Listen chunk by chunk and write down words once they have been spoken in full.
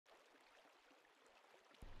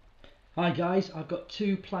Hi guys, I've got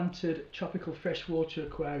two planted tropical freshwater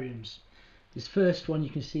aquariums. This first one you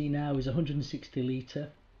can see now is 160 litre.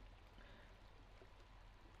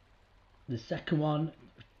 The second one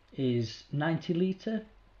is 90 litre.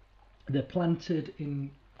 They're planted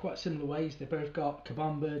in quite similar ways. They both got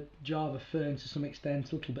Kabamba, Java fern to some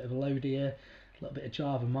extent, a little bit of Alodia, a little bit of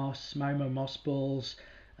Java moss, Marimo moss balls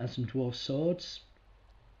and some dwarf swords.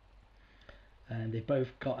 And they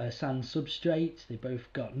both got a sand substrate. They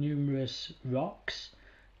both got numerous rocks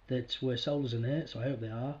that were sold as inert, so I hope they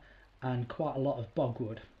are, and quite a lot of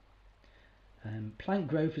bogwood. Plant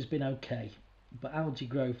growth has been okay, but algae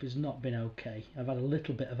growth has not been okay. I've had a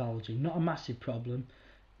little bit of algae, not a massive problem,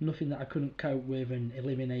 nothing that I couldn't cope with and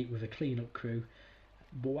eliminate with a cleanup crew.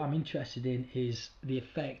 But what I'm interested in is the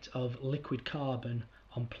effect of liquid carbon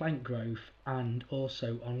on plant growth and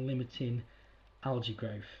also on limiting algae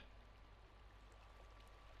growth.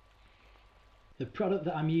 The product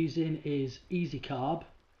that I'm using is easycarbo,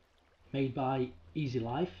 made by Easy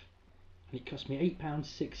Life, and it cost me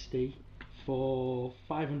 £8.60 for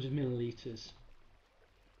 500 millilitres.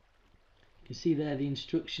 You can see there the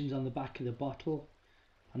instructions on the back of the bottle.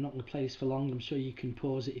 I'm not going to play this for long. I'm sure you can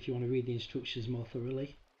pause it if you want to read the instructions more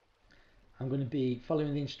thoroughly. I'm going to be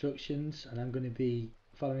following the instructions, and I'm going to be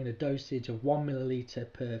following a dosage of 1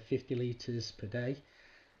 millilitre per 50 litres per day.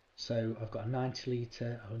 So I've got a 90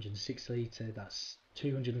 litre, 160 litre, that's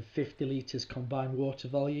 250 litres combined water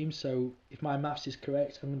volume. So if my maths is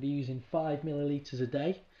correct, I'm going to be using 5 millilitres a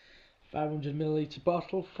day. 500 millilitre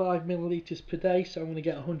bottle, 5 millilitres per day, so I'm going to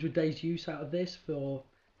get 100 days use out of this for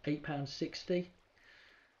 £8.60.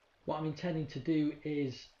 What I'm intending to do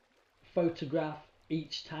is photograph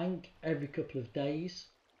each tank every couple of days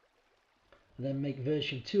and then make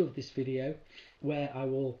version 2 of this video where I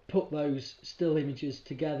will put those still images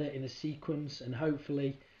together in a sequence, and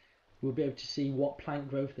hopefully we'll be able to see what plant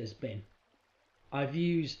growth there's been. I've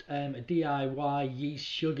used a DIY yeast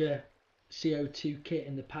sugar CO2 kit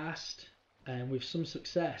in the past, and with some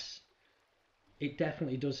success. It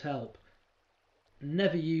definitely does help.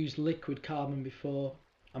 Never used liquid carbon before.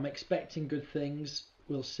 I'm expecting good things,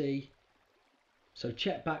 we'll see. So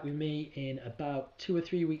check back with me in about 2 or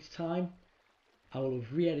 3 weeks time. I will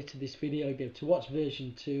have re-edited this video, be able to watch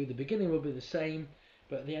version 2. The beginning will be the same,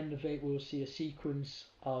 but at the end of it we'll see a sequence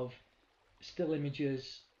of still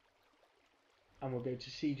images, and we'll be able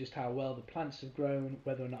to see just how well the plants have grown,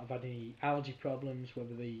 whether or not I've had any algae problems,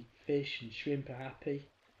 whether the fish and shrimp are happy.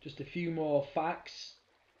 Just a few more facts.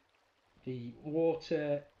 The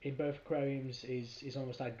water in both aquariums is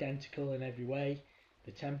almost identical in every way.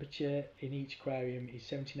 The temperature in each aquarium is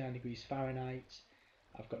 79 degrees Fahrenheit.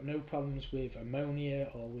 I've got no problems with ammonia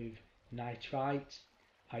or with nitrite.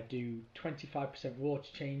 I do 25% water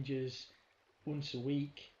changes once a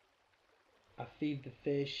week. I feed the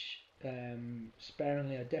fish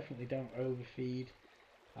sparingly. I definitely don't overfeed.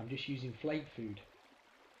 I'm just using flake food.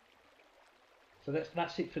 So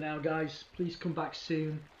that's it for now, guys. Please come back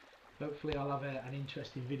soon. Hopefully I'll have an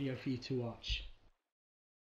interesting video for you to watch.